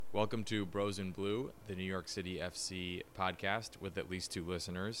Welcome to Bros in Blue, the New York City FC podcast with at least two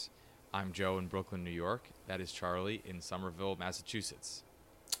listeners. I'm Joe in Brooklyn, New York. That is Charlie in Somerville, Massachusetts.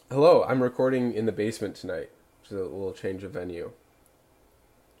 Hello, I'm recording in the basement tonight, which is a little change of venue.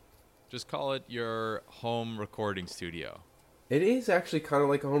 Just call it your home recording studio. It is actually kind of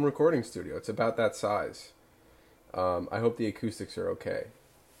like a home recording studio. It's about that size. I hope the acoustics are okay.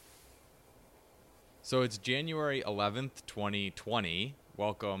 So it's January 11th, 2020.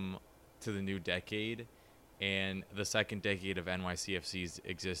 Welcome to the new decade and the second decade of NYCFC's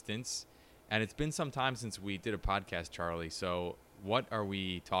existence. And it's been some time since we did a podcast, Charlie. So what are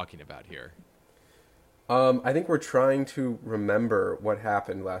we talking about here? I think we're trying to remember what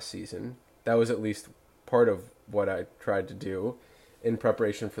happened last season. That was at least part of what I tried to do in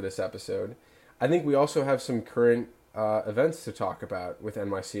preparation for this episode. I think we also have some current events to talk about with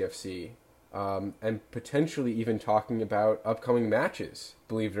NYCFC. And potentially even talking about upcoming matches,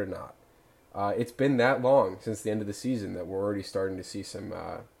 believe it or not. It's been that long since the end of the season that we're already starting to see some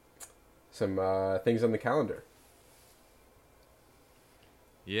things on the calendar.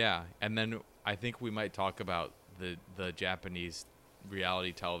 Yeah, and then I think we might talk about the Japanese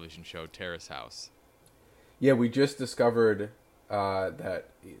reality television show Terrace House. Yeah, we just discovered that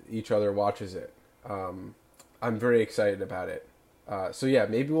each other watches it. I'm very excited about it. So yeah,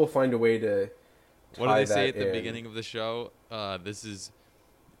 maybe we'll find a way to tie What do they say that at the in. beginning of the show? This is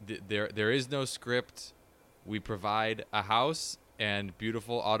there is no script. We provide a house and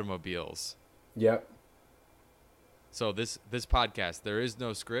beautiful automobiles. Yep. So this podcast, there is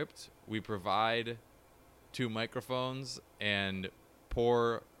no script. We provide two microphones and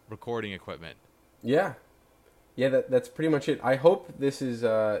poor recording equipment. Yeah. Yeah, that's pretty much it. I hope this is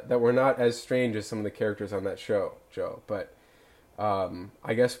that we're not as strange as some of the characters on that show, Joe, but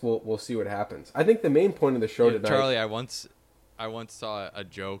I guess we'll see what happens. I think the main point of the show tonight... Charlie, I once saw a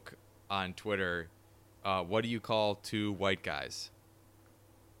joke on Twitter. What do you call two white guys?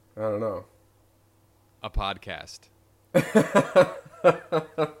 I don't know. A podcast.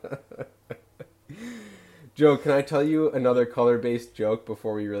 Joe, can I tell you another color-based joke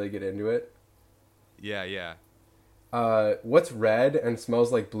before we really get into it? Yeah. What's red and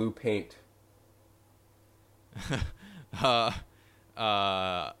smells like blue paint?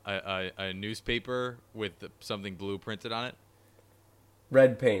 A newspaper with something blue printed on it.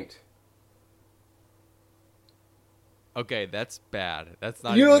 Red paint. Okay, that's bad. That's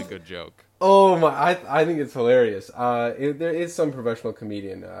not even a good joke. Oh my! I think it's hilarious. There is some professional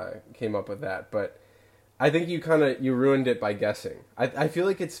comedian came up with that, but I think you ruined it by guessing. I feel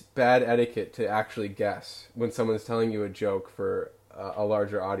like it's bad etiquette to actually guess when someone's telling you a joke for a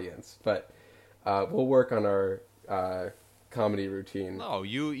larger audience. But we'll work on our comedy routine. No,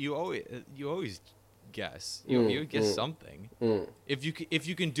 you always guess. You guess something. If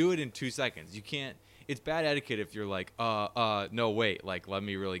you can do it in 2 seconds, you can't. It's bad etiquette if you're like, no, wait, like let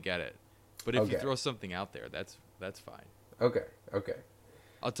me really get it. But if you throw something out there, that's fine. Okay.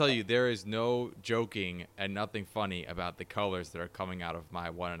 I'll tell you, there is no joking and nothing funny about the colors that are coming out of my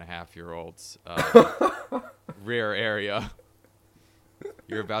 1.5-year-old's rear area.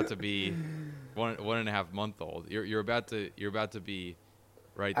 You're about to be 1.5-month-old. You're about to be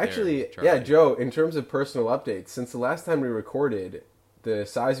right there. Actually, Charlie. yeah, Joe. In terms of personal updates, since the last time we recorded, the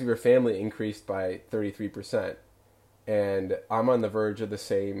size of your family increased by 33%, and I'm on the verge of the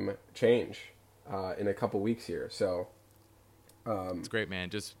same change in a couple weeks here. So. It's great, man.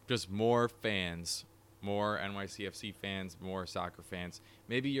 Just more fans, more NYCFC fans, more soccer fans.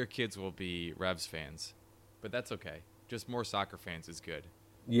 Maybe your kids will be Revs fans, but that's okay. Just more soccer fans is good.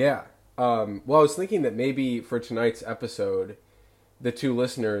 Yeah. Well, I was thinking that maybe for tonight's episode, the two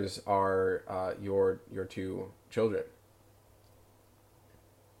listeners are your two children.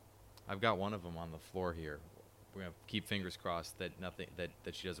 I've got one of them on the floor here. We're gonna keep fingers crossed that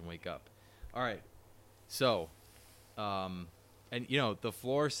she doesn't wake up. All right. So, and the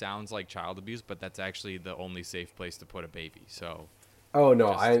floor sounds like child abuse, but that's actually the only safe place to put a baby. So. Oh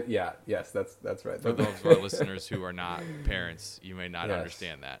no! Yes, that's right. For those of our listeners who are not parents, you may not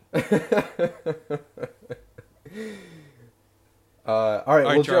understand that. All right,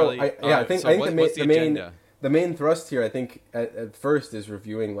 well, Charlie. Joe. I think the main thrust here, I think, at first, is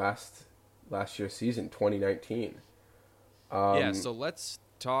reviewing last year's season, 2019. So let's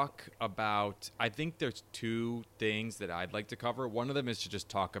talk about. I think there's two things that I'd like to cover. One of them is to just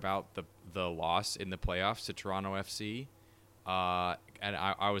talk about the loss in the playoffs to Toronto FC. And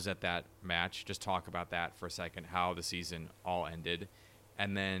I was at that match. Just talk about that for a second, how the season all ended.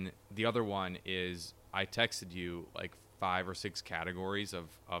 And then the other one is I texted you like 5 or 6 categories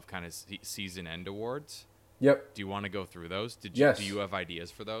of kind of season end awards. Yep. Do you want to go through those? Yes. Do you have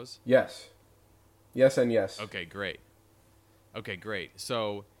ideas for those? Yes. Yes and yes. Okay, great.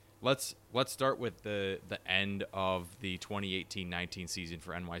 So let's start with the end of the 2018-19 season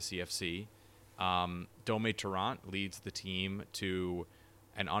for NYCFC. Dome Tarrant leads the team to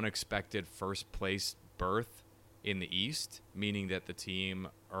an unexpected first place berth in the East, meaning that the team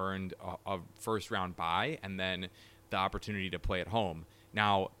earned a first round bye and then the opportunity to play at home.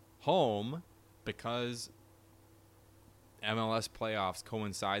 Now, home, because MLS playoffs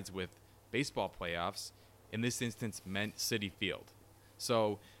coincides with baseball playoffs, in this instance meant Citi Field.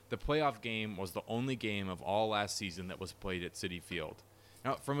 So the playoff game was the only game of all last season that was played at Citi Field.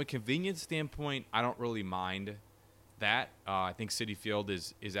 Now, from a convenience standpoint, I don't really mind that. I think Citi Field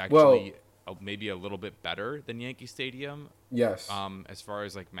is actually maybe a little bit better than Yankee Stadium. Yes. As far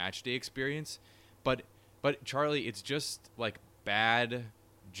as like match day experience, but Charlie, it's just like bad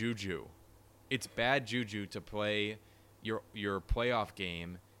juju. It's bad juju to play your playoff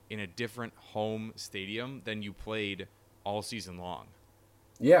game in a different home stadium than you played all season long.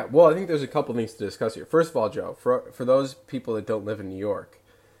 Yeah, well, I think there's a couple things to discuss here. First of all, Joe, for those people that don't live in New York,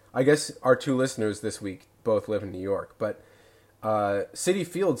 I guess our two listeners this week both live in New York, but Citi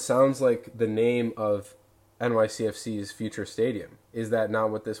Field sounds like the name of NYCFC's future stadium. Is that not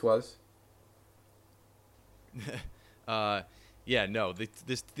what this was? Yeah, no.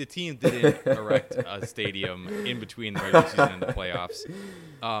 The team didn't erect a stadium in between the regular season and the playoffs.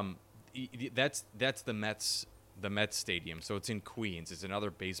 That's the Mets. The Mets stadium, so it's in Queens. It's another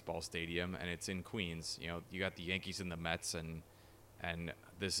baseball stadium, and it's in Queens. You know, you got the Yankees and the Mets, and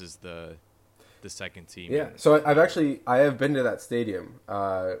this is the second team. Yeah. So I have been to that stadium.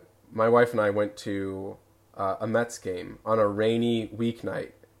 My wife and I went to a Mets game on a rainy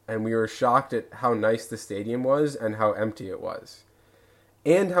weeknight, and we were shocked at how nice the stadium was and how empty it was,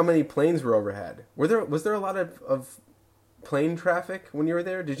 and how many planes were overhead. Was there a lot of plane traffic when you were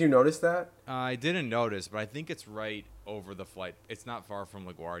there? Did you notice that? I didn't notice, but I think it's right over the flight. It's not far from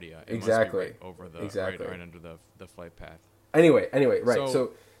LaGuardia. It Exactly. must be right over the right under the flight path. Anyway, right.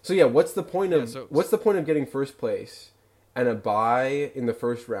 So yeah, what's the point of what's the point of getting first place and a bye in the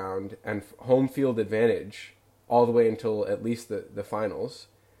first round and home field advantage all the way until at least the finals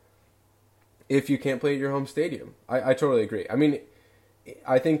if you can't play at your home stadium? I totally agree. I mean,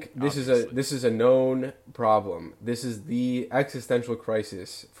 I think this is a known problem. This is the existential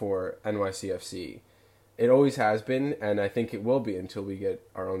crisis for NYCFC. It always has been, and I think it will be until we get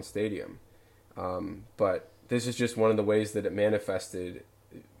our own stadium. But this is just one of the ways that it manifested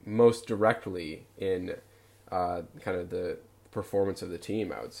most directly in kind of the performance of the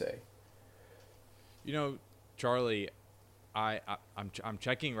team, I would say. You know, Charlie, I'm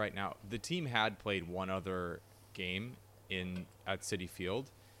checking right now. The team had played one other game at Citi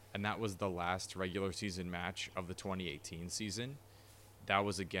Field, and that was the last regular season match of the 2018 season. That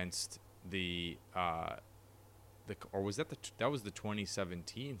was against that was the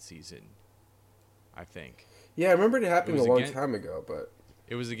 2017 season, I think. Yeah, I remember it happening a long time ago, but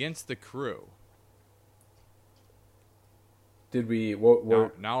it was against the Crew. Did we?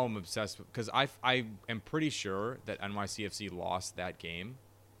 Now I'm obsessed because I am pretty sure that NYCFC lost that game.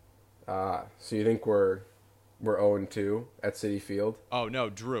 So you think we're 0-2 at Citi Field? Oh, no,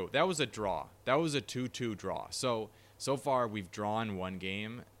 Drew. That was a draw. That was a 2-2 draw. So far, we've drawn one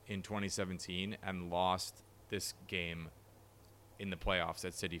game in 2017 and lost this game in the playoffs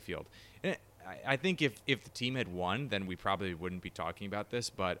at Citi Field. And I think if the team had won, then we probably wouldn't be talking about this.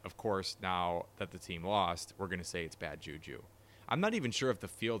 But, of course, now that the team lost, we're going to say it's bad juju. I'm not even sure if the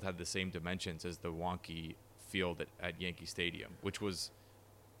field had the same dimensions as the wonky field at Yankee Stadium, which was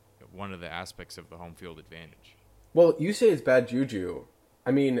one of the aspects of the home field advantage. Well, you say it's bad juju.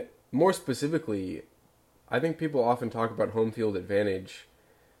 I mean, more specifically, I think people often talk about home field advantage.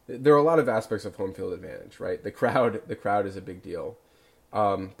 There are a lot of aspects of home field advantage, right? The crowd is a big deal.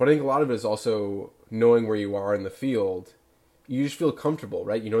 But I think a lot of it is also knowing where you are in the field. You just feel comfortable,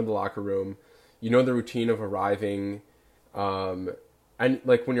 right? You know the locker room. You know the routine of arriving. And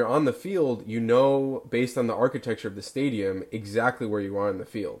like when you're on the field, you know, based on the architecture of the stadium, exactly where you are in the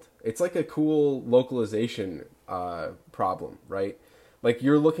field. It's like a cool localization problem, right? Like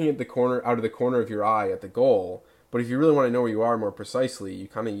you're looking at out of the corner of your eye at the goal, but if you really want to know where you are more precisely, you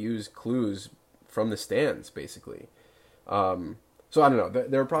kind of use clues from the stands, basically. So I don't know.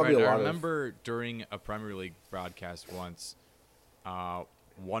 There are probably a lot of... I remember during a Premier League broadcast once,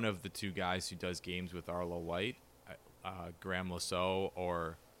 one of the two guys who does games with Arlo White, Graham Lasso,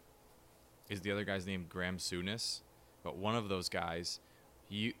 or is the other guy's name Graham Souness? But one of those guys,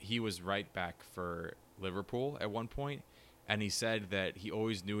 he was right back for Liverpool at one point, and he said that he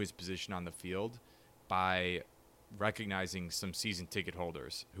always knew his position on the field, by recognizing some season ticket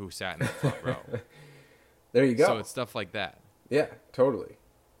holders who sat in the front row. There you go. So it's stuff like that. Yeah, totally.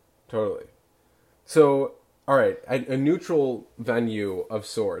 So, all right, a neutral venue of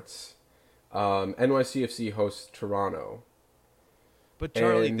sorts. NYCFC hosts Toronto. But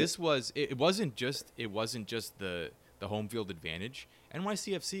Charlie, it wasn't just the home field advantage.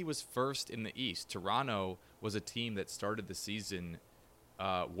 NYCFC was first in the East. Toronto was a team that started the season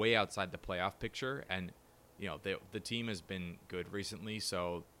way outside the playoff picture, and the team has been good recently,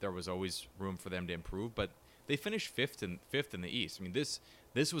 so there was always room for them to improve. But they finished fifth in the East. I mean,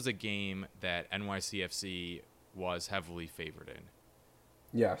 this was a game that NYCFC was heavily favored in.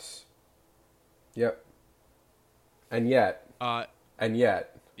 Yes. Yep. And yet.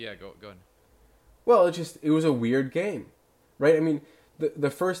 Yeah, go ahead. Well, it was a weird game, right? I mean,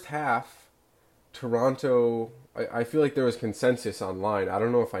 the first half, Toronto. I feel like there was consensus online. I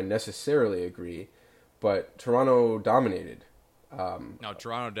don't know if I necessarily agree, but Toronto dominated. No,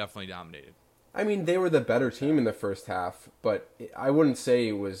 Toronto definitely dominated. I mean, they were the better team in the first half, but I wouldn't say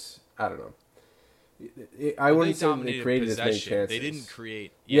it was. I don't know. I wouldn't say they created as many chances. They didn't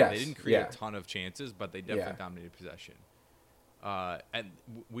create. Yes, they didn't create a ton of chances, but they definitely dominated possession. And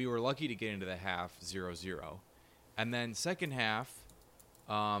we were lucky to get into the half 0-0, and then second half,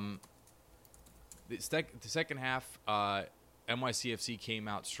 the second half, NYCFC came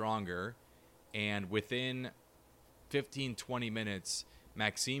out stronger, and within 15-20 minutes,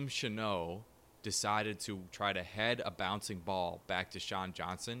 Maxime Chanot decided to try to head a bouncing ball back to Sean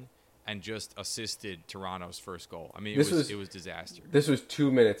Johnson and just assisted Toronto's first goal. I mean, it was disaster. This was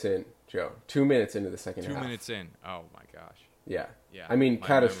 2 minutes in, Joe. 2 minutes into the second half. 2 minutes in. Oh, my gosh. Yeah. Yeah. I mean,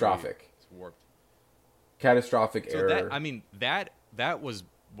 catastrophic. It's warped. Catastrophic error. That was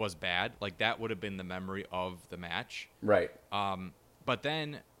bad. Like, that would have been the memory of the match. Right. But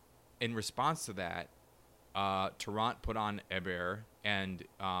then, in response to that, Toronto put on Hébert and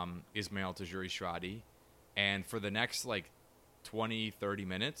Ismail Tajuri-Shradi, and for the next 20-30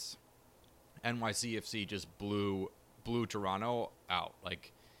 minutes, NYCFC just blew Toronto out.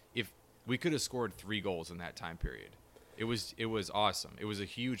 Like, if we could have scored 3 goals in that time period, it was awesome. It was a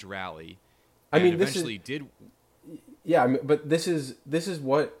huge rally. I mean, but this is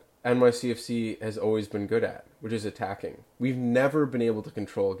what NYCFC has always been good at, which is attacking. We've never been able to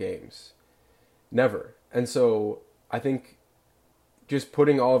control games, never. And so I think just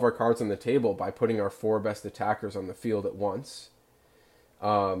putting all of our cards on the table by putting our 4 best attackers on the field at once.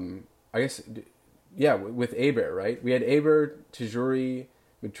 I guess, yeah, with Hébert, right? We had Hébert, Tajuri,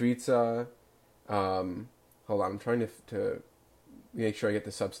 Mitrita. Hold on, I'm trying to make sure I get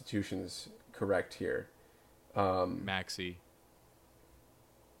the substitutions correct here. Maxi.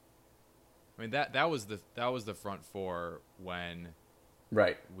 I mean, that was the front 4 when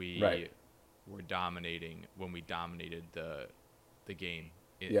we were dominating, when we dominated the game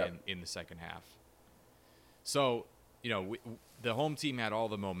in the second half. So, the home team had all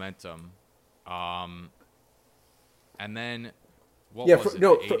the momentum, and then from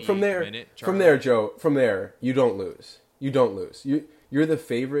there, Joe. From there, you don't lose. You're the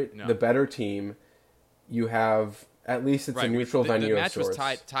favorite, the better team. You have, at least it's a neutral venue of sorts. The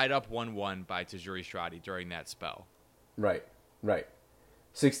match was tied up 1-1 by Tajuri-Shradi during that spell. Right.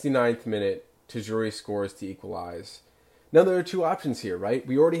 69th minute, Tajuri scores to equalize. Now there are 2 options here, right?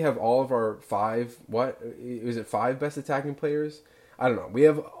 We already have all of our 5 best attacking players? I don't know. We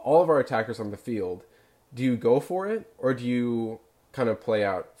have all of our attackers on the field. Do you go for it, or do you kind of play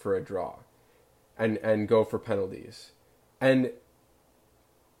out for a draw and go for penalties? And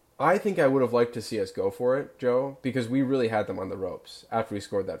I think I would have liked to see us go for it, Joe, because we really had them on the ropes after we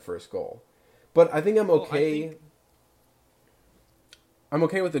scored that first goal. But I think I'm okay. I'm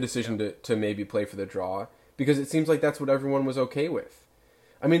okay with the decision to maybe play for the draw, because it seems like that's what everyone was okay with.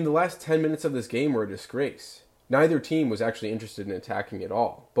 I mean, the last 10 minutes of this game were a disgrace. Neither team was actually interested in attacking at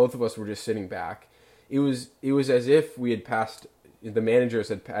all. Both of us were just sitting back. It was as if we had passed, the managers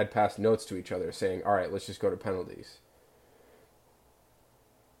had passed notes to each other saying, all right, let's just go to penalties.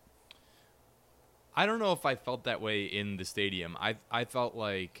 I don't know if I felt that way in the stadium. I felt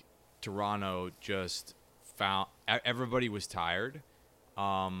like Toronto just found, everybody was tired,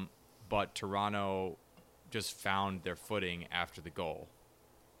 but Toronto just found their footing after the goal.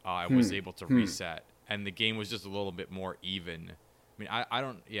 I was able to reset, and the game was just a little bit more even. I mean, I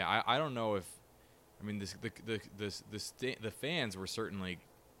don't know if, I mean, the fans were certainly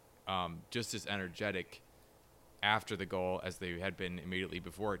just as energetic after the goal as they had been immediately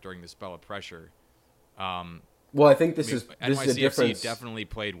before it during the spell of pressure. Well, I think this is NYCFC a difference. Definitely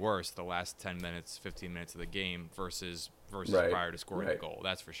played worse the last 10 minutes, 15 minutes of the game versus prior to scoring the goal.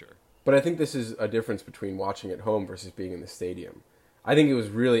 That's for sure. But I think this is a difference between watching at home versus being in the stadium. I think it was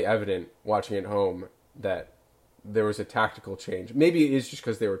really evident watching at home that there was a tactical change. Maybe it is just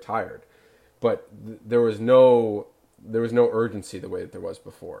because they were tired, but there was no urgency the way that there was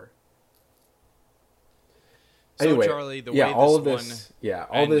before. So anyway, Charlie, the yeah, way all this of this,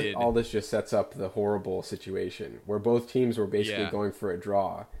 ended, all this just sets up the horrible situation where both teams were basically going for a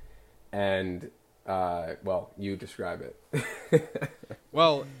draw, and well, you describe it.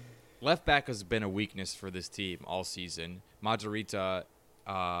 Well, left back has been a weakness for this team all season. Mazarita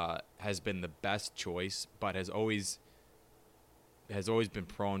has been the best choice, but has always been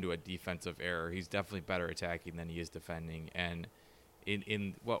prone to a defensive error. He's definitely better attacking than he is defending. And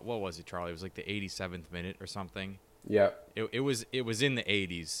in what was it, Charlie? It was like the 87th minute or something. Yeah. It was in the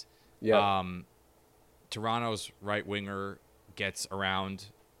 80s. Yeah. Toronto's right winger gets around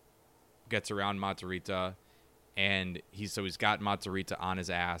Mazarita, and he's got Mazarita on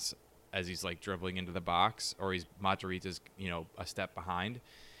his ass as he's like dribbling into the box, or Mazarita's a step behind,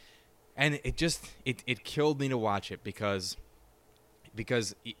 and it killed me to watch it because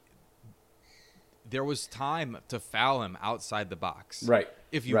there was time to foul him outside the box. Right.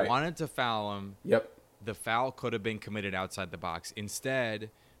 If you wanted to foul him, yep, the foul could have been committed outside the box. Instead,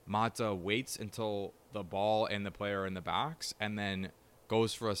 Mata waits until the ball and the player are in the box, and then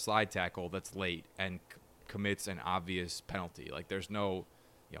goes for a slide tackle that's late and commits an obvious penalty. Like there's not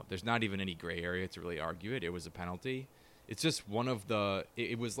even any gray area to really argue it. It was a penalty. It's just one of the.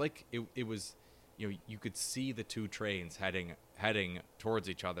 It was like it was, you could see the two trains heading towards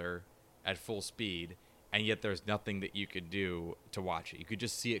each other at full speed, and yet there's nothing that you could do to watch it. You could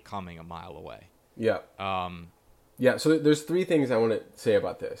just see it coming a mile away. Yeah. Yeah. So there's three things I want to say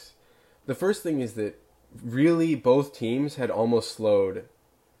about this. The first thing is that really both teams had almost slowed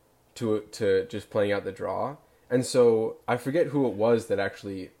to just playing out the draw. And so I forget who it was that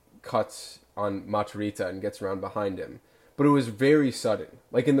actually cuts on Mazarita and gets around behind him. But it was very sudden.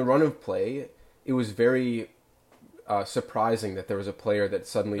 Like in the run of play, it was very surprising that there was a player that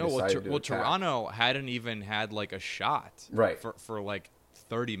suddenly decided to attack. Toronto hadn't even had like a shot for like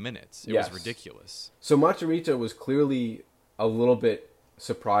 30 minutes. It was ridiculous. So Mazarita was clearly a little bit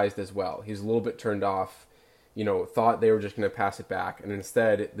surprised as well. He's a little bit turned off, thought they were just going to pass it back, and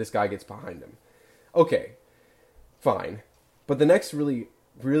instead this guy gets behind him. Okay, fine. But the next really,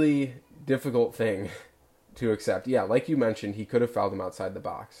 really difficult thing to accept, like you mentioned, he could have fouled him outside the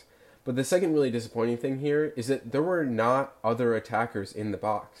box. But the second really disappointing thing here is that there were not other attackers in the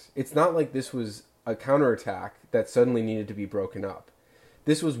box. It's not like this was a counterattack that suddenly needed to be broken up.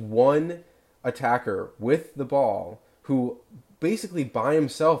 This was one attacker with the ball who basically by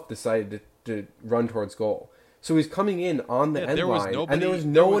himself decided to run towards goal. So he's coming in on the end line, and there was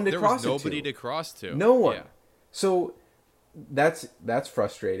no one to cross it to. There was nobody to cross to. No one. Yeah. So that's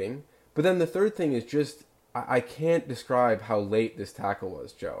frustrating. But then the third thing is just, I can't describe how late this tackle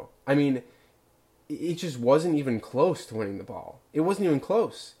was, Joe. I mean, it just wasn't even close to winning the ball. It wasn't even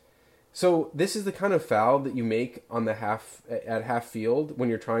close. So this is the kind of foul that you make on the half field when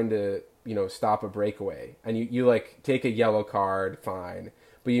you're trying to, stop a breakaway. And you like take a yellow card, fine,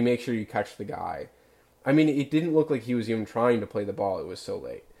 but you make sure you catch the guy. I mean, it didn't look like he was even trying to play the ball. It was so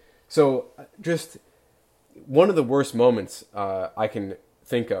late. So just one of the worst moments I can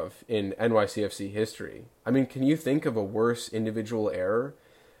think of in NYCFC history. I mean, can you think of a worse individual error?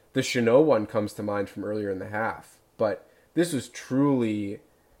 The Chanot one comes to mind from earlier in the half, but this was truly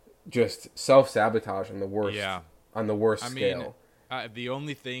just self-sabotage on the worst scale. The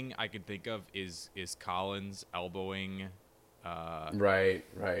only thing I can think of is Collins elbowing whoever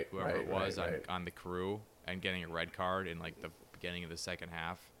it was on the crew and getting a red card in like the beginning of the second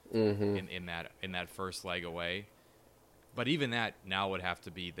half in that first leg away. But even that now would have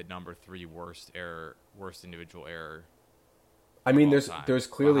to be the number 3 worst individual error. I mean, there's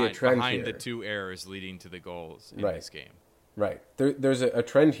clearly a trend behind here. the 2 errors leading to the goals in this game. Right. There's a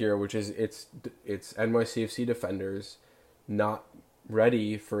trend here, which is it's NYCFC defenders not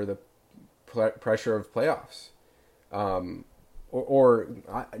ready for the pressure of playoffs, or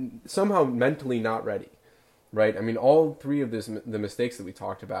somehow mentally not ready. Right. I mean, all 3 of the mistakes that we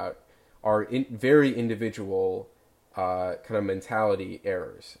talked about are very individual kind of mentality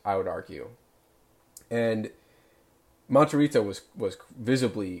errors, I would argue. And Mazarita was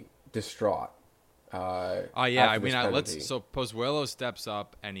visibly distraught. I mean, so Pozuelo steps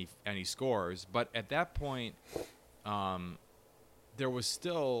up and he scores, but at that point, there was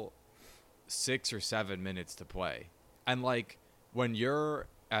still 6 or 7 minutes to play, and like when you're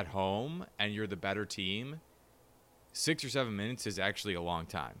at home and you're the better team, 6 or 7 minutes is actually a long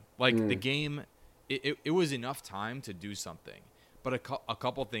time. Like the game, it was enough time to do something, but a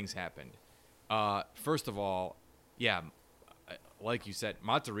couple things happened. First of all, yeah, like you said,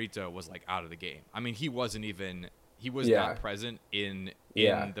 Matarrita was like out of the game. I mean, he was not present in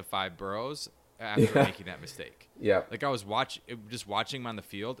the five boroughs after making that mistake. Yeah. Like I was just watching him on the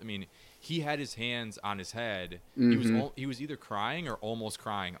field. I mean, he had his hands on his head. Mm-hmm. He was either crying or almost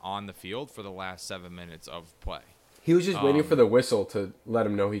crying on the field for the last 7 minutes of play. He was just waiting for the whistle to let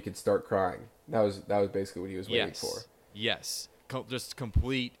him know he could start crying. That was basically what he was waiting for. Yes. Just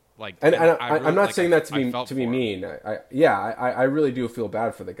complete like. And I'm not saying that to be mean. I really do feel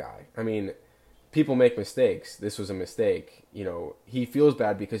bad for the guy. I mean, people make mistakes. This was a mistake. You know, he feels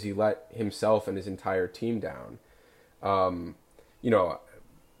bad because he let himself and his entire team down.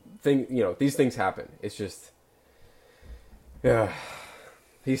 These things happen. It's just, yeah.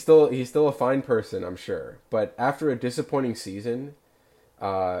 He's still a fine person, I'm sure. But after a disappointing season,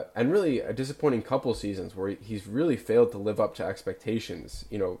 and really a disappointing couple seasons where he's really failed to live up to expectations.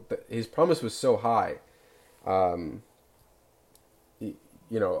 You know, his promise was so high.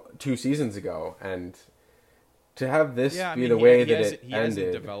 2 seasons ago, and to have this be the way that it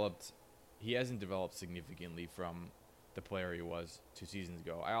ended. He hasn't developed significantly from the player he was 2 seasons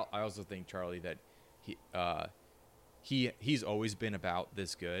ago. I also think, Charlie, that he's always been about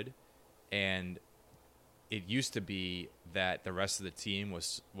this good, and it used to be that the rest of the team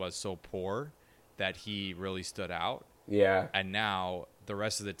was so poor that he really stood out. Yeah. And now the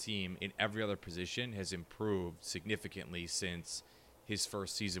rest of the team in every other position has improved significantly since his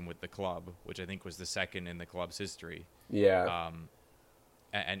first season with the club, which I think was the second in the club's history. Yeah.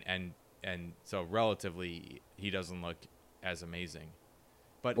 And so relatively he doesn't look as amazing.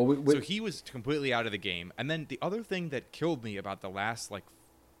 But so he was completely out of the game. And then the other thing that killed me about the last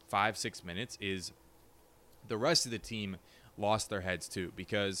 5-6 minutes is the rest of the team lost their heads too,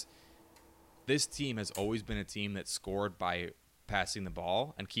 because this team has always been a team that scored by passing the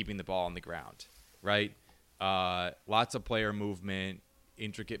ball and keeping the ball on the ground, right? Lots of player movement,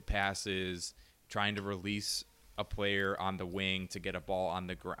 intricate passes, trying to release a player on the wing to get a ball on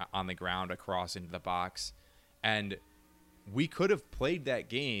the ground across into the box. And we could have played that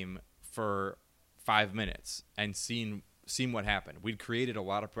game for 5 minutes and seen what happened. We'd created a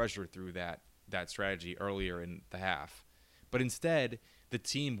lot of pressure through that strategy earlier in the half. But instead, the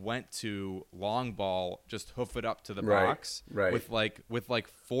team went to long ball, just hoof it up to the box with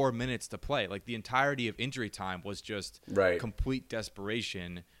 4 minutes to play. Like the entirety of injury time was just complete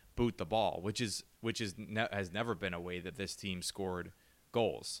desperation, boot the ball, which has never been a way that this team scored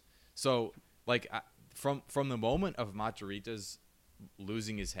goals. So from the moment of Matarrita's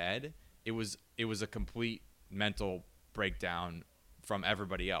losing his head, it was a complete mental breakdown from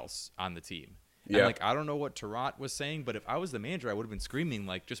everybody else on the team. Yeah. And I don't know what Tarot was saying, but if I was the manager, I would have been screaming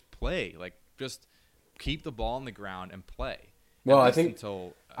just play, just keep the ball on the ground and play. Well, I think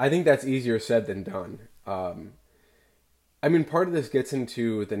that's easier said than done. I mean, part of this gets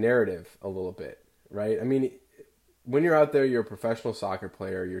into the narrative a little bit, right? I mean, when you're out there, you're a professional soccer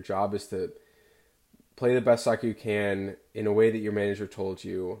player. Your job is to play the best soccer you can in a way that your manager told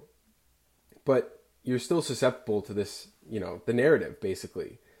you, but you're still susceptible to this, the narrative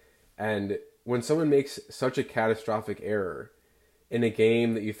basically. And when someone makes such a catastrophic error in a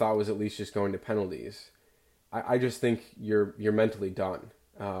game that you thought was at least just going to penalties, I just think you're mentally done.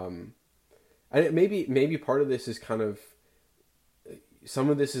 And maybe part of this is kind of, some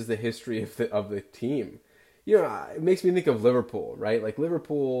of this is the history of the team. It makes me think of Liverpool, right? Like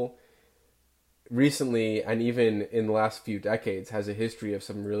Liverpool recently, and even in the last few decades, has a history of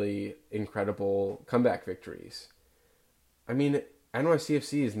some really incredible comeback victories. I mean,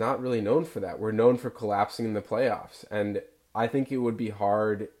 NYCFC is not really known for that. We're known for collapsing in the playoffs. And I think it would be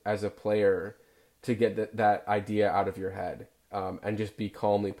hard as a player to get that idea out of your head and just be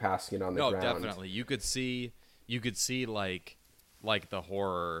calmly passing it on the ground. No, definitely. You could see like the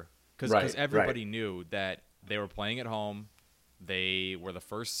horror. Because everybody knew that they were playing at home. They were the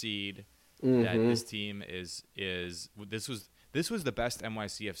first seed. Mm-hmm. That this team is this was the best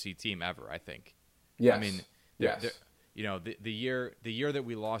NYCFC team ever, I think. Yes. I mean, the year that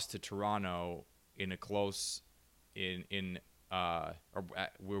we lost to Toronto in a close we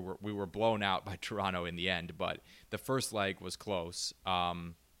were blown out by Toronto in the end, but the first leg was close.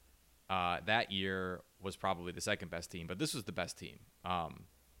 That year was probably the second best team, but this was the best team. I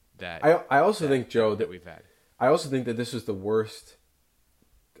also think, Joe, that we've had. I also think that this was the worst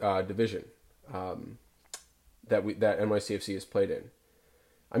division that NYCFC has played in.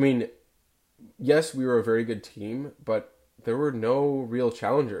 I mean, yes, we were a very good team, but there were no real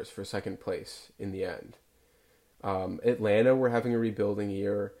challengers for second place in the end. Atlanta were having a rebuilding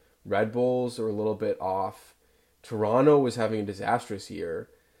year. Red Bulls are a little bit off. Toronto was having a disastrous year.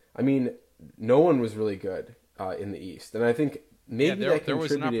 I mean, no one was really good in the East, and I think maybe that there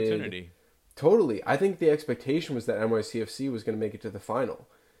was an contributed. opportunity. Totally, I think the expectation was that NYCFC was going to make it to the final,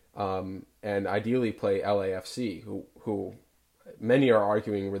 and ideally play LAFC, who many are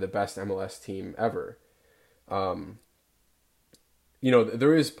arguing were the best MLS team ever.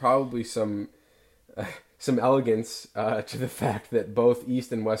 There is probably some elegance to the fact that both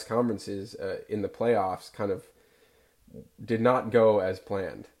East and West conferences in the playoffs kind of did not go as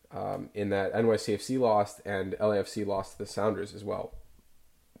planned. In that NYCFC lost and LAFC lost to the Sounders as well.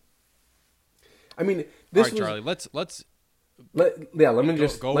 I mean, this all right, Charlie. Let's let me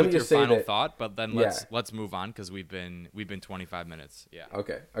just go let with me your just say final that, thought, but then let's move on because we've been 25 minutes. Yeah.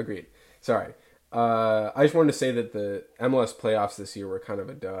 Okay, agreed. Sorry. I just wanted to say that the MLS playoffs this year were kind of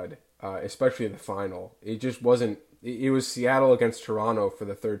a dud, especially the final. It just wasn't. It was Seattle against Toronto for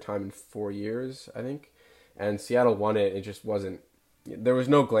the third time in 4 years, I think, and Seattle won it. It just wasn't. There was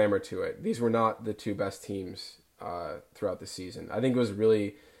no glamour to it. These were not the two best teams throughout the season. I think it was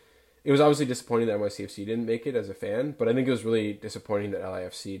obviously disappointing that NYCFC didn't make it as a fan, but I think it was really disappointing that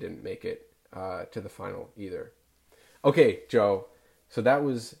LAFC didn't make it to the final either. Okay, Joe. So that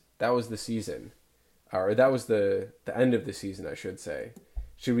was the season, or that was the end of the season, I should say.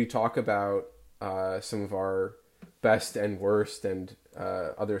 Should we talk about some of our best and worst and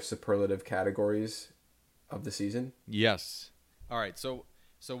other superlative categories of the season? Yes. All right. So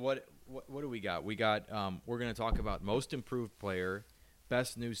what do we got? We got we're going to talk about most improved player,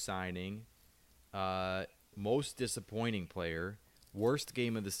 best new signing, most disappointing player, worst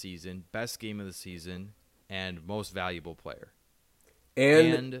game of the season, best game of the season, and most valuable player.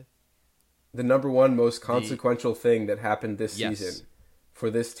 And the number one most consequential thing that happened this season for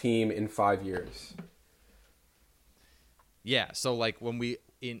this team in 5 years. Yeah, so like when we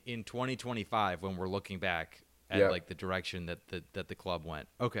in 2025 when we're looking back at like the direction that the club went.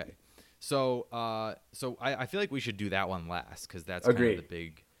 Okay. So I feel like we should do that one last cuz that's kind of the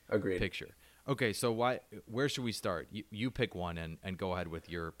big picture. Okay, so where should we start? You pick one and go ahead with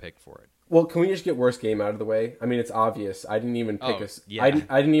your pick for it. Well, can we just get worst game out of the way? I mean, it's obvious. I didn't even pick I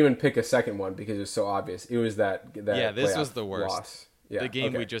didn't even pick a second one because it was so obvious. It was that this was the worst. Loss. Yeah, the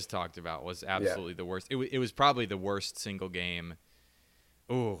game we just talked about was absolutely the worst. It was probably the worst single game.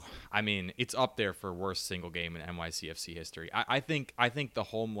 Oh, I mean, it's up there for worst single game in NYCFC history. I think the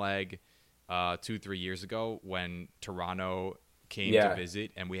home leg 2-3 years ago when Toronto came to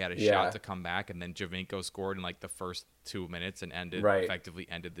visit and we had a shot to come back and then Javinko scored in like the first 2 minutes and effectively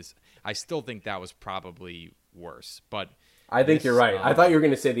ended this. I still think that was probably worse, but I think you're right. I thought you were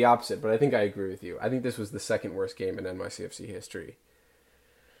going to say the opposite, but I think I agree with you. I think this was the second worst game in NYCFC history.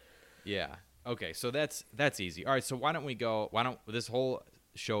 Yeah. Okay, so that's easy. All right, so this whole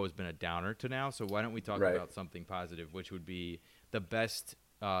show has been a downer to now, so why don't we talk about something positive, which would be the best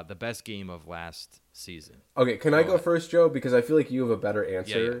game of last season. Okay, can I go first, Joe? Because I feel like you have a better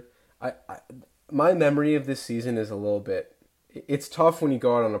answer. Yeah. My memory of this season is a little bit... It's tough when you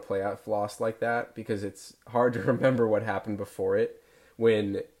go out on a playoff loss like that because it's hard to remember what happened before it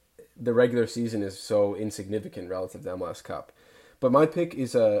when the regular season is so insignificant relative to MLS Cup. But my pick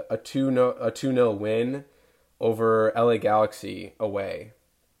is a 2-0 win over LA Galaxy away.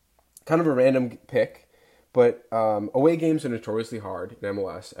 Kind of a random pick, but away games are notoriously hard in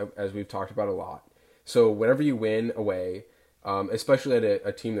MLS, as we've talked about a lot. So whenever you win away, especially at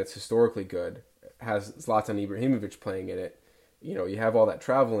a team that's historically good, has Zlatan Ibrahimovic playing in it, you have all that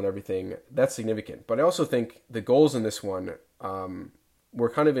travel and everything, that's significant. But I also think the goals in this one were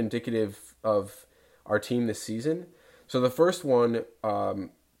kind of indicative of our team this season. So the first one,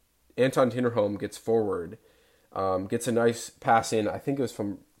 Anton Tinnerholm gets forward, gets a nice pass in, I think it was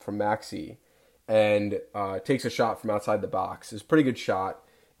from Maxi, and takes a shot from outside the box. It's a pretty good shot,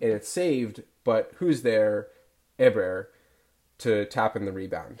 and it's saved, but who's there? Eber to tap in the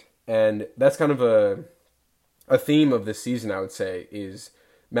rebound. And that's kind of a theme of this season, I would say, is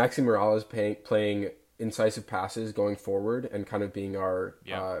Maxi Morales playing incisive passes going forward and kind of being our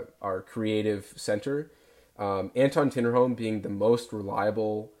creative center. Anton Tinnerholm being the most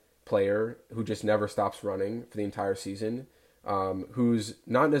reliable player who just never stops running for the entire season, who's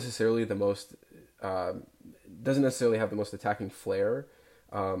not necessarily the most, doesn't necessarily have the most attacking flair,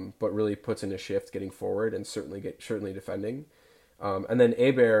 but really puts in a shift getting forward and certainly defending. And then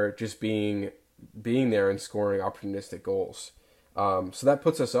Eber just being there and scoring opportunistic goals. So that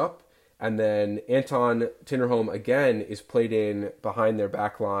puts us up. And then Anton Tinnerholm again is played in behind their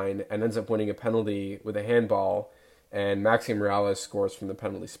back line and ends up winning a penalty with a handball. And Maxi Morales scores from the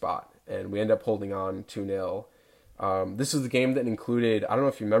penalty spot. And we end up holding on 2-0. This is the game that included, I don't know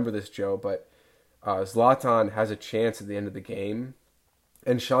if you remember this, Joe, but Zlatan has a chance at the end of the game,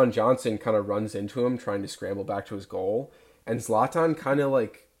 and Sean Johnson kind of runs into him trying to scramble back to his goal, and Zlatan kind of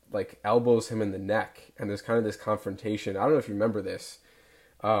like elbows him in the neck, and there's kind of this confrontation. I don't know if you remember this.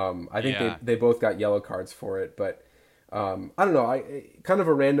 I think they both got yellow cards for it, but I don't know. Kind of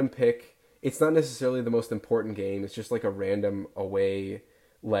a random pick. It's not necessarily the most important game. It's just like a random away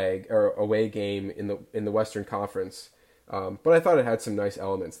leg or away game in the Western Conference. But I thought it had some nice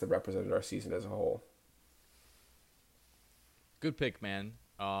elements that represented our season as a whole. Good pick, man.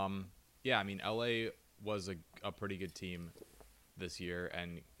 Yeah, I mean, LA was a pretty good team this year,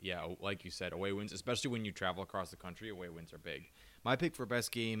 and yeah, like you said, away wins, especially when you travel across the country, away wins are big. My pick for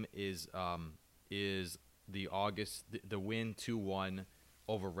best game is the win 2-1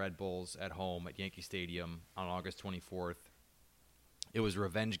 over Red Bulls at home at Yankee Stadium on August 24th. It was a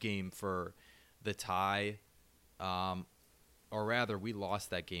revenge game for the tie, or rather, we lost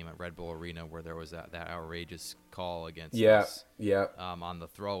that game at Red Bull Arena where there was that outrageous call against us on the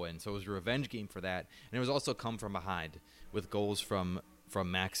throw-in. So it was a revenge game for that, and it was also come from behind with goals from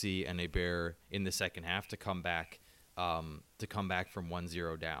Maxi and Hebert in the second half to come back from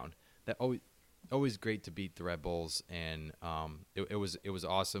 1-0 down. That always great to beat the Red Bulls, and it was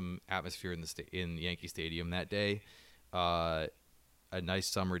awesome atmosphere in Yankee Stadium that day. A nice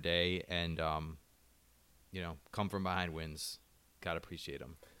summer day, and come from behind wins. Gotta appreciate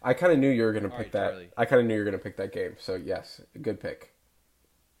them. I kind of knew you were going to pick that. Charlie. I kind of knew you were going to pick that game. So yes, good pick.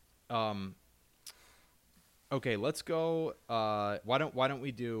 Okay, let's go. Why don't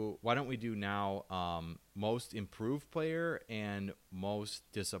we do now most improved player and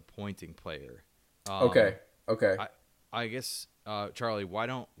most disappointing player? Okay. I guess Charlie, why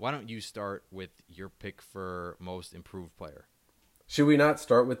don't you start with your pick for most improved player? Should we not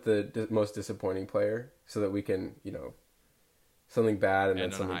start with the most disappointing player so that we can, something bad and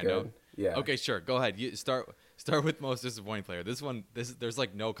then something good? Note. Yeah. Okay, sure. Go ahead. You start with most disappointing player. There's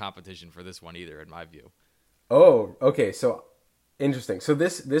like no competition for this one either, in my view. Oh, okay. So interesting. So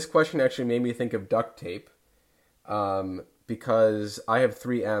this question actually made me think of duct tape, because I have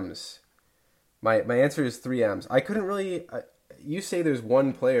 3 M's. My answer is 3 M's. I couldn't really. You say there's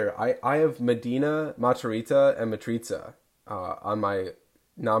one player. I have Medina, Matarrita, and Matriza on my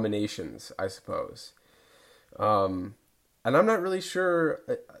nominations, I suppose. And I'm not really sure.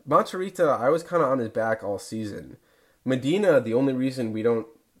 Matarrita, I was kind of on his back all season. Medina, the only reason we don't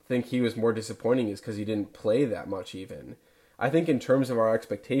think he was more disappointing is because he didn't play that much even. I think in terms of our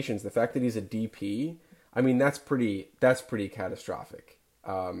expectations, the fact that he's a DP, I mean, that's pretty catastrophic.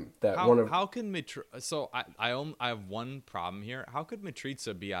 I have one problem here. How could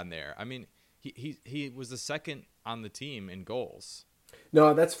Matriza be on there? I mean, he was the second on the team in goals.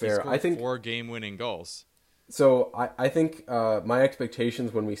 No, that's fair. He scored I think 4 game-winning goals. So I think my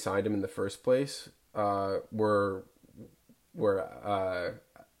expectations when we signed him in the first place were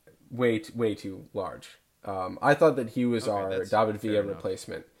way too large. I thought that he was our David Villa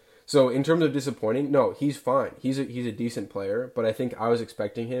replacement. So in terms of disappointing, no, he's fine. He's a decent player, but I think I was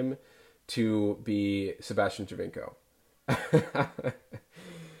expecting him to be Sebastian Giovinco.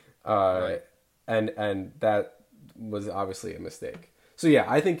 Right. And that was obviously a mistake. So yeah,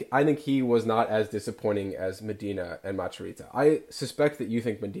 I think he was not as disappointing as Medina and Matarrita. I suspect that you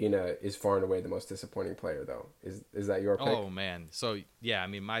think Medina is far and away the most disappointing player, though. Is that your pick? Oh man, so yeah, I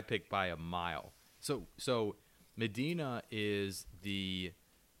mean my pick by a mile. So Medina is the.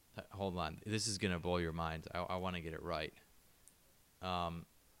 Hold on, this is gonna blow your mind. I want to get it right.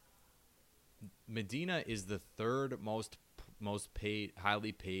 Medina is the third most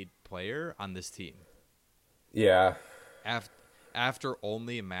highly paid player on this team. Yeah. After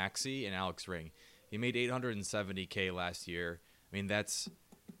only Maxi and Alex Ring. He made $870K last year. I mean, that's,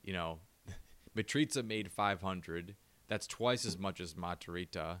 Matriza made $500. That's twice as much as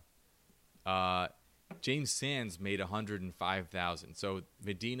Matarrita. James Sands made $105,000. So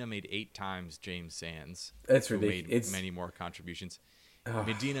Medina made 8 times James Sands. That's ridiculous. Made many more contributions.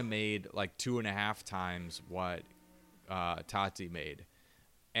 Medina made like 2.5 times what Tati made.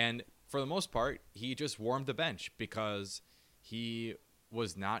 And for the most part, he just warmed the bench because he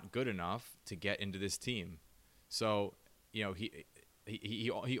was not good enough to get into this team. So, he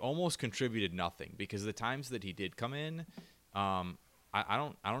almost contributed nothing because the times that he did come in, I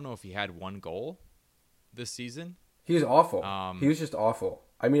don't know if he had 1 goal this season. He was awful. He was just awful.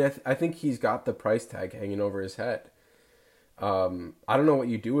 I mean, I think he's got the price tag hanging over his head. I don't know what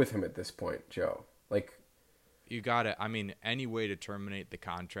you do with him at this point, Joe. Like, you got to, I mean, any way to terminate the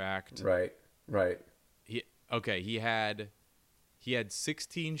contract. Right. He had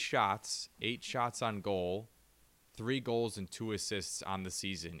 16 shots, 8 shots on goal, 3 goals and 2 assists on the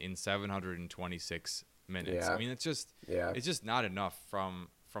season in 726 minutes. Yeah. I mean, it's just not enough from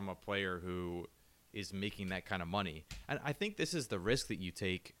a player who is making that kind of money. And I think this is the risk that you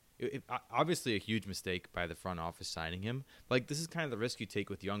take. Obviously a huge mistake by the front office signing him. Like, this is kind of the risk you take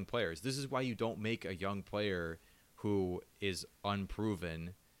with young players. This is why you don't make a young player who is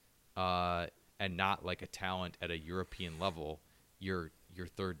unproven and not like a talent at a European level your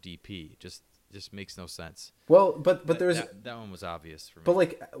third DP. Just makes no sense. Well, but there's that one was obvious for me. But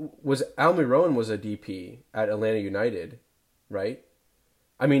like, was Almiron was a DP at Atlanta United, right?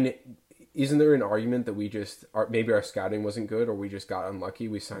 I mean, isn't there an argument that maybe our scouting wasn't good, or we just got unlucky,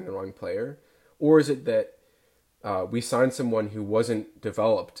 we signed the wrong player? Or is it that we signed someone who wasn't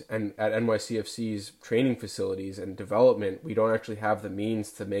developed, and at NYCFC's training facilities and development, we don't actually have the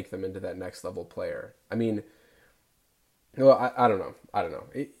means to make them into that next level player? I mean, well, I don't know.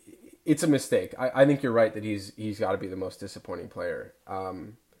 It's a mistake. I think you're right that he's got to be the most disappointing player.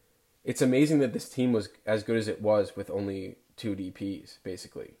 It's amazing that this team was as good as it was with only 2 DPs,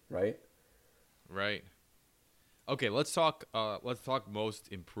 basically, right? Right. Okay, let's talk most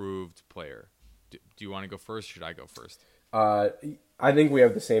improved player. Do you want to go first? Or should I go first? I think we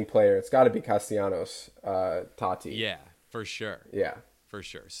have the same player. It's got to be Castellanos, Tati. Yeah, for sure. Yeah, for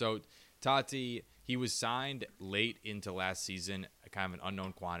sure. So Tati, he was signed late into last season, kind of an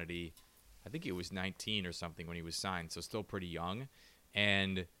unknown quantity. I think it was 19 or something when he was signed, so still pretty young.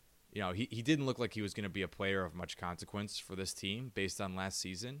 And he didn't look like he was going to be a player of much consequence for this team based on last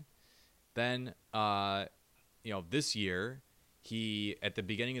season. Then, this year, he, at the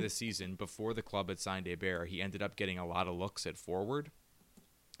beginning of the season, before the club had signed Hebert, he ended up getting a lot of looks at forward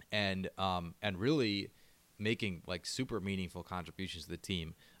and really making like super meaningful contributions to the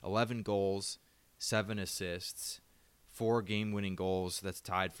team. 11 goals, 7 assists, 4 game-winning goals. That's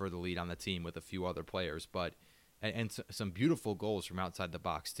tied for the lead on the team with a few other players, but and some beautiful goals from outside the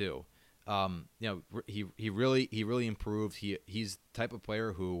box too. He really improved. He's the type of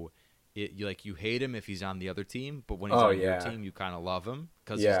player who you hate him if he's on the other team, but when he's on your team, you kind of love him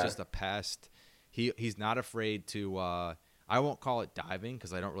because he's just a pest. He's not afraid to. I won't call it diving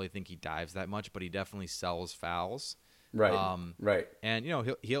because I don't really think he dives that much, but he definitely sells fouls. Right. Right. And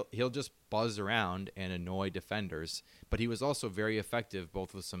he'll just buzz around and annoy defenders, but he was also very effective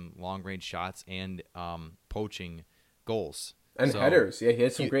both with some long range shots and poaching goals and headers. Yeah, he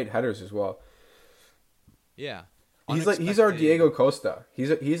had some great headers as well. Yeah. He's our Diego Costa. He's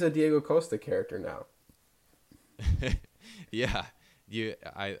a Diego Costa character now. Yeah, you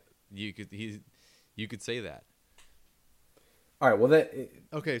could say that. All right. Well,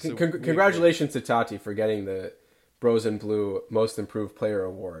 okay. So congratulations to Tati for getting the Bros in Blue Most Improved Player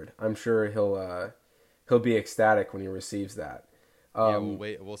award. I'm sure he'll be ecstatic when he receives that. Yeah, we'll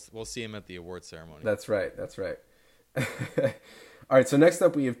wait. We'll see him at the award ceremony. That's right. All right, so next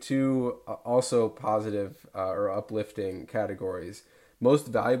up we have 2 also positive or uplifting categories. Most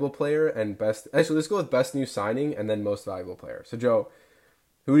valuable player and best... Actually, let's go with best new signing and then most valuable player. So, Joe,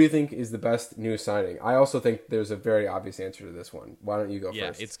 who do you think is the best new signing? I also think there's a very obvious answer to this one. Why don't you go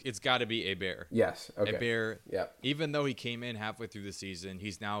first? Yeah, it's got to be Hebert. Yes, okay. Hebert, yeah. Even though he came in halfway through the season,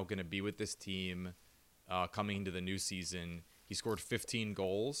 he's now going to be with this team coming into the new season. He scored 15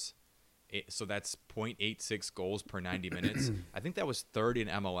 goals. So that's 0.86 goals per 90 minutes. I think that was third in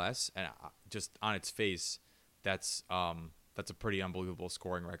MLS, and just on its face, that's a pretty unbelievable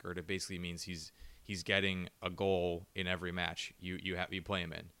scoring record. It basically means he's getting a goal in every match you play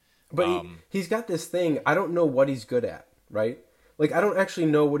him in. But he's got this thing. I don't know what he's good at, right? Like, I don't actually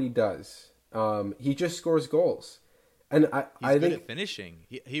know what he does. He just scores goals. And I think at finishing.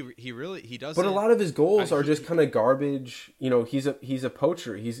 He really does. But a lot of his goals are just kind of garbage. He's a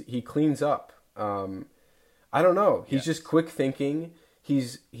poacher. He cleans up. I don't know. He's just quick thinking.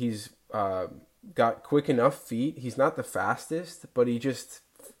 He's got quick enough feet. He's not the fastest, but he just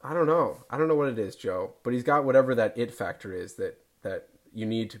I don't know. I don't know what it is, Joe. But he's got whatever that it factor is that you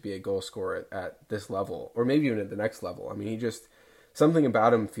need to be a goal scorer at this level, or maybe even at the next level. I mean, he just something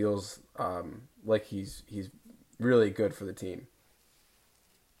about him feels like he's really good for the team.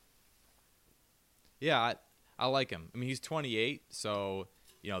 Yeah, I like him. I mean, he's 28, so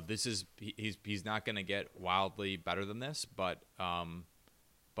this is he's not going to get wildly better than this, but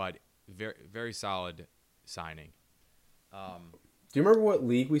very very solid signing. Do you remember what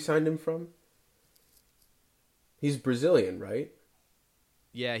league we signed him from? He's Brazilian, right?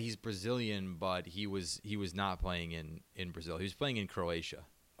 Yeah, he's Brazilian, but he was not playing in Brazil. He was playing in Croatia.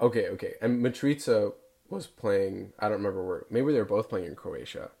 Okay. And Mitrica was playing, I don't remember where, maybe they were both playing in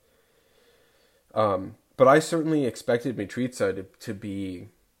Croatia. But I certainly expected Mitrica to be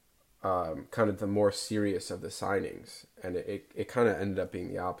kind of the more serious of the signings, and it kind of ended up being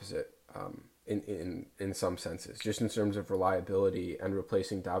the opposite in some senses, just in terms of reliability and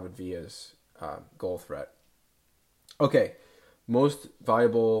replacing David Villa's goal threat. Okay, most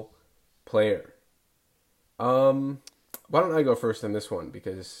valuable player. Why don't I go first on this one,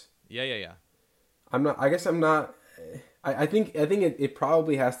 because Yeah. I'm not. I guess I'm not. I think it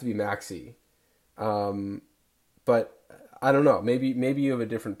probably has to be Maxi, but I don't know. Maybe you have a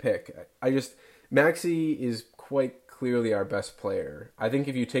different pick. Maxi is quite clearly our best player. I think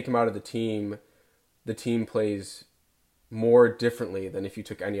if you take him out of the team plays more differently than if you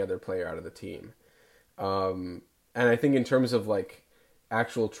took any other player out of the team. And I think in terms of like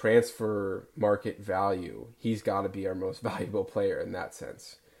actual transfer market value, he's got to be our most valuable player in that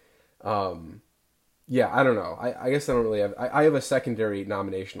sense. Yeah, I don't know. I guess I don't really have. I have a secondary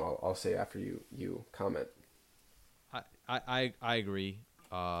nomination. I'll say after you comment. I agree.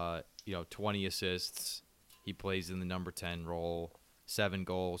 20 assists. He plays in the number 10 role. 7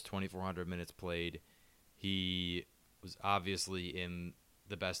 goals, 2,400 minutes played. He was obviously in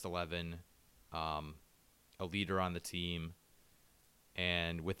the best 11, a leader on the team,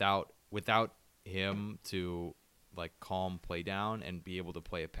 and without him to like calm play down and be able to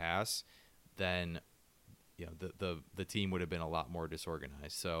play a pass, then the team would have been a lot more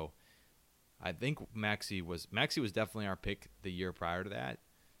disorganized. So I think Maxi was definitely our pick the year prior to that.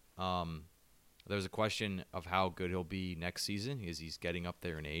 There was a question of how good he'll be next season as he's getting up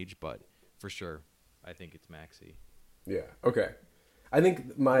there in age, but for sure, I think it's Maxi. Yeah. Okay. I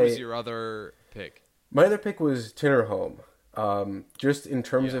think Who's your other pick? My other pick was Tinnerholm. Just in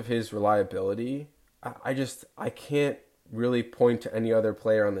terms of his reliability, I can't really point to any other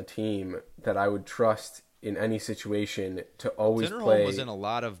player on the team that I would trust in any situation to always play. Tinnerholm was in a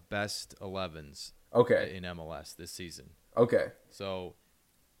lot of best 11s. Okay. In MLS this season. Okay. So,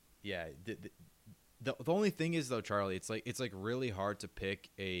 yeah, the only thing is though, Charlie, it's like really hard to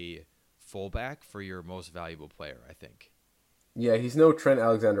pick a fullback for your most valuable player, I think. Yeah, he's no Trent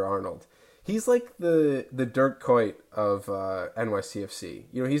Alexander-Arnold. He's like the Dirk Kuyt of NYCFC.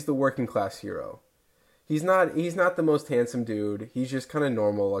 He's the working class hero. He's not the most handsome dude. He's just kind of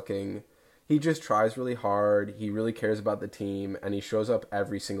normal looking. He just tries really hard. He really cares about the team, and he shows up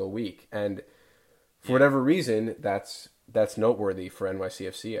every single week. And for whatever reason, that's noteworthy for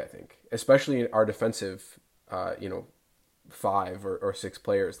NYCFC, I think, especially our defensive, 5 or 6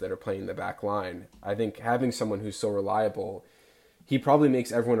 players that are playing the back line. I think having someone who's so reliable, he probably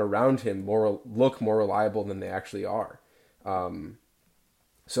makes everyone around him look more reliable than they actually are.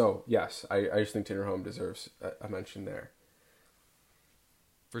 So yes, I just think Tinnerholm deserves a mention there.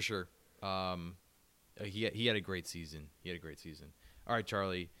 For sure. He had a great season. All right,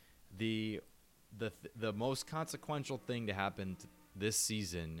 Charlie. The most consequential thing to happen this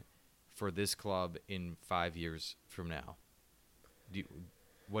season for this club in 5 years from now.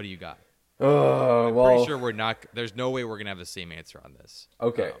 What do you got? I'm pretty sure we're not. There's no way we're gonna have the same answer on this.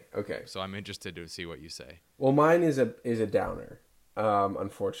 Okay. So I'm interested to see what you say. Well, mine is a downer,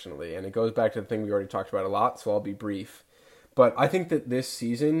 unfortunately, and it goes back to the thing we already talked about a lot. So I'll be brief. But I think that this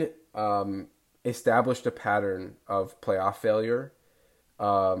season established a pattern of playoff failure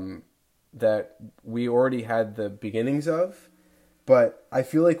that we already had the beginnings of, but I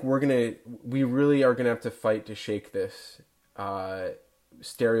feel like we really are gonna have to fight to shake this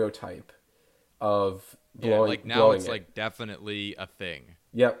stereotype of blowing. Like now it's like definitely a thing.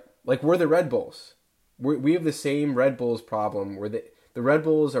 Yep, like we're the Red Bulls. We have the same Red Bulls problem where the Red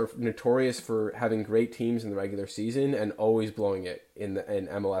Bulls are notorious for having great teams in the regular season and always blowing it in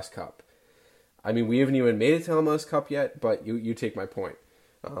MLS Cup. I mean, we haven't even made it to MLS Cup yet, but you take my point.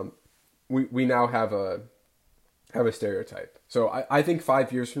 We now have a stereotype. So I think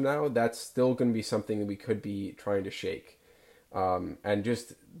 5 years from now, that's still going to be something that we could be trying to shake. And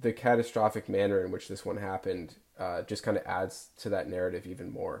just the catastrophic manner in which this one happened just kind of adds to that narrative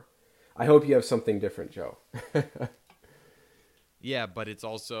even more. I hope you have something different, Joe. Yeah, but it's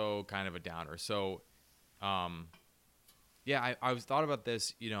also kind of a downer. So, I was thought about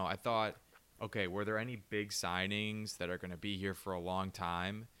this. I thought, okay, were there any big signings that are going to be here for a long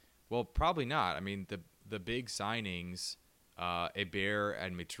time? Well, probably not. I mean, the big signings, Eber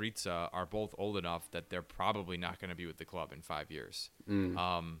and Mitrita, are both old enough that they're probably not going to be with the club in 5 years.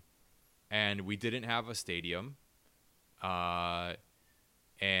 And we didn't have a stadium.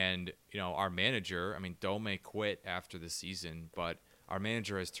 And, our manager, I mean, Dome quit after the season, but our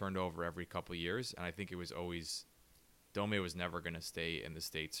manager has turned over every couple of years. And I think Dome was never going to stay in the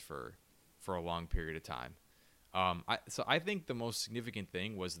States for a long period of time. So I think the most significant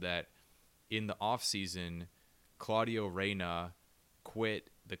thing was that in the offseason, Claudio Reyna quit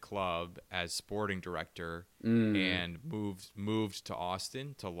the club as sporting director and moved to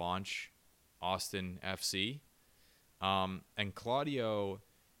Austin to launch Austin FC. And Claudio,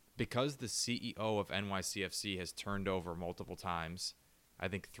 because the CEO of NYCFC has turned over multiple times, I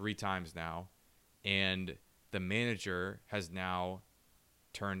think 3 times now, and the manager has now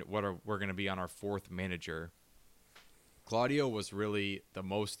we're going to be on our 4th manager. Claudio was really the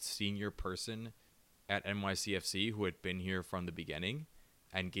most senior person at NYCFC who had been here from the beginning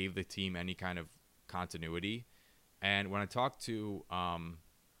and gave the team any kind of continuity. And when I talked to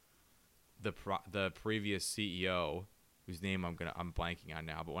the previous CEO, whose name I'm blanking on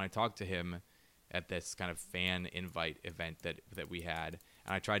now, but when I talked to him at this kind of fan invite event that we had,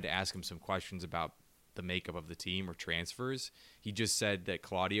 and I tried to ask him some questions about the makeup of the team or transfers, he just said that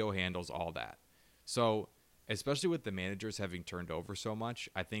Claudio handles all that. So, especially with the managers having turned over so much,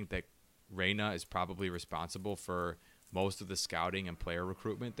 I think that Reyna is probably responsible for most of the scouting and player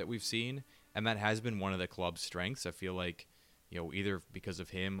recruitment that we've seen, and that has been one of the club's strengths. I feel like, either because of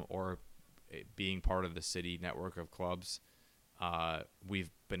him or being part of the city network of clubs,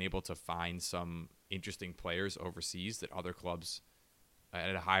 we've been able to find some interesting players overseas that other clubs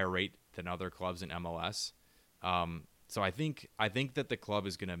at a higher rate than other clubs in MLS. So I think that the club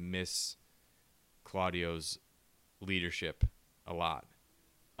is going to miss Claudio's leadership a lot.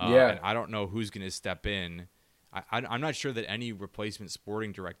 And I don't know who's going to step in. I'm not sure that any replacement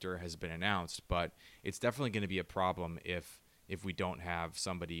sporting director has been announced, but it's definitely going to be a problem if we don't have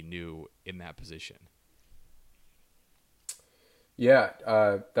somebody new in that position. Yeah,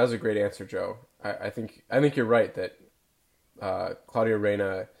 that was a great answer, Joe. I think you're right that Claudio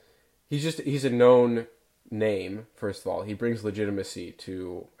Reyna, he's a known name. First of all, he brings legitimacy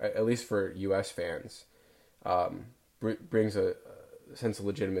to, at least for U.S. fans, brings a sense of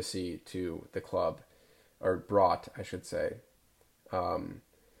legitimacy to the club, or brought, I should say.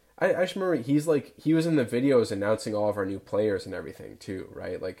 I just remember he was in the videos announcing all of our new players and everything too,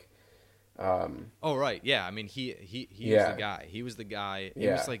 right? Like, oh right, yeah. I mean, he was the guy. He was the guy. He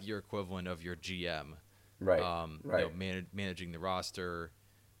was like your equivalent of your GM, right? Right. Managing the roster,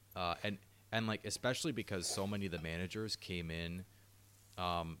 and like especially because so many of the managers came in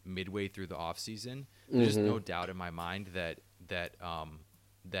midway through the off season. There's just no doubt in my mind that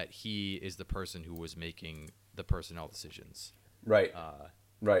he is the person who was making the personnel decisions. Right.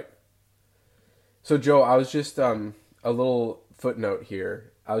 Right. So, Joe, I was just a little footnote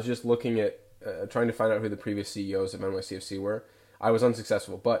here. I was just looking at trying to find out who the previous CEOs of NYCFC were. I was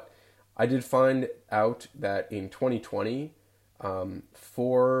unsuccessful, but I did find out that in 2020,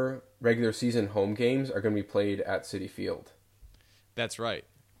 4 regular season home games are going to be played at Citi Field. That's right.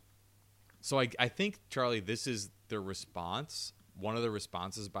 So I think, Charlie, this is the response, one of the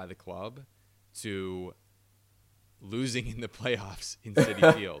responses by the club to losing in the playoffs in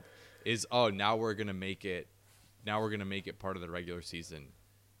Citi Field is, now we're going to make it part of the regular season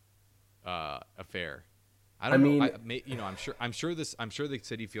affair. I mean, I'm sure the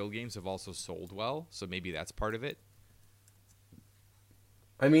Citi Field games have also sold well, so maybe that's part of it.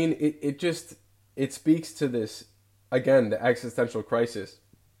 I mean, it speaks to this, again, the existential crisis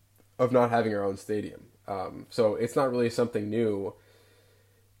of not having our own stadium. So it's not really something new.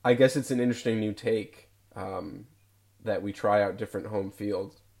 I guess it's an interesting new take that we try out different home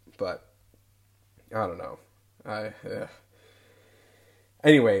fields, but I don't know.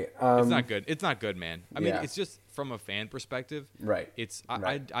 Anyway, it's not good. It's not good, man. I mean, it's just from a fan perspective. Right.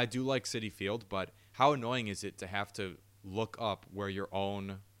 I do like Citi Field, but how annoying is it to have to look up where your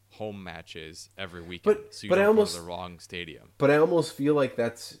own home match is every weekend, so you don't go to the wrong stadium? But I almost feel like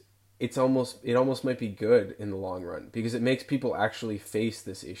it almost might be good in the long run, because it makes people actually face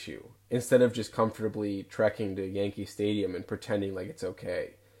this issue instead of just comfortably trekking to Yankee Stadium and pretending like it's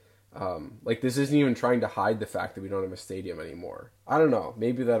okay. Like, this isn't even trying to hide the fact that we don't have a stadium anymore. I don't know.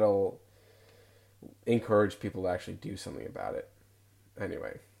 Maybe that'll encourage people to actually do something about it.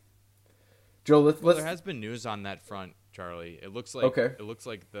 Anyway, Joe, let's. There has been news on that front, Charlie. It looks like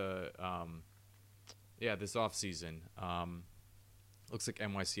the this off season. Looks like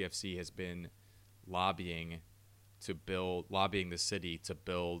NYCFC has been lobbying the city to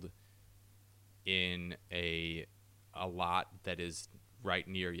build in a lot that is right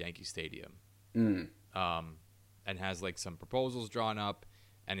near Yankee Stadium, and has like some proposals drawn up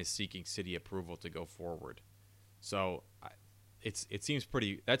and is seeking city approval to go forward. So it seems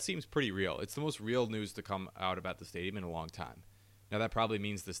pretty real. It's the most real news to come out about the stadium in a long time. Now that probably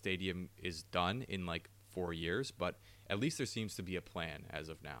means the stadium is done in like 4 years, but at least there seems to be a plan as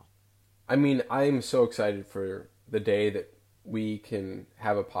of now. I mean, I'm so excited for the day that we can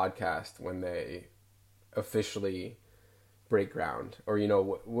have a podcast when they officially break ground, or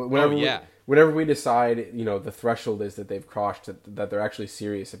whenever yeah. whenever we decide the threshold is that they've crossed, that they're actually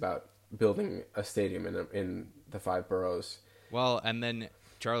serious about building a stadium in the 5 boroughs. Well, and then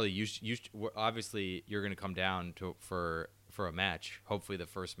Charlie, you obviously you're going to come down for a match, hopefully the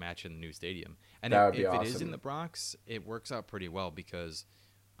first match in the new stadium. And if awesome. It is in the Bronx, it works out pretty well because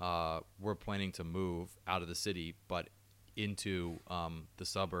we're planning to move out of the city, but into the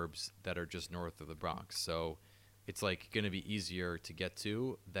suburbs that are just north of the Bronx. So it's like going to be easier to get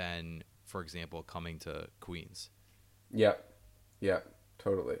to than, for example, coming to Queens. Yeah,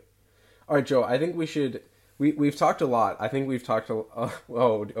 totally. All right, Joe, I think we should. We've talked a lot. I think we've talked.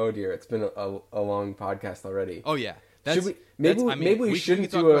 Oh dear, it's been a long podcast already. Oh yeah, maybe we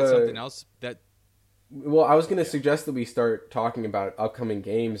shouldn't talk about something else that. Well, I was going to suggest that we start talking about upcoming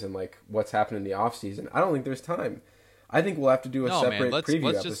games and like what's happened in the off season. I don't think there's time. I think we'll have to do a separate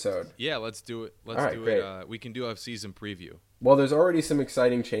preview episode. Let's do it. Great. We can do a season preview. Well, there's already some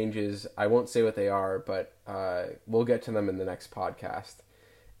exciting changes. I won't say what they are, but we'll get to them in the next podcast.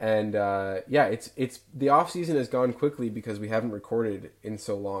 And it's the off season has gone quickly because we haven't recorded in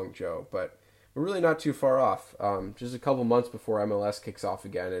so long, Joe. But we're really not too far off. Just a couple months before MLS kicks off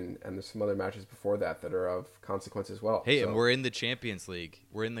again, and there's some other matches before that are of consequence as well. Hey, and we're in the Champions League.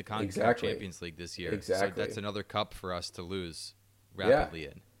 We're in the CONCACAF Champions League this year. Exactly. So that's another cup for us to lose rapidly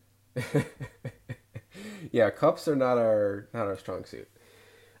in. Yeah, cups are not our strong suit.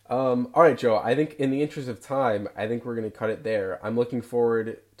 All right, Joe, I think in the interest of time, I think we're going to cut it there. I'm looking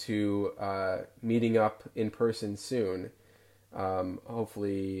forward to meeting up in person soon,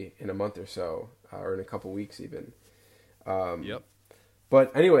 hopefully in a month or so, or in a couple weeks even. Yep.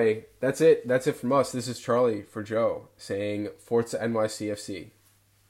 But anyway, that's it. That's it from us. This is Charlie for Joe saying Forza NYCFC.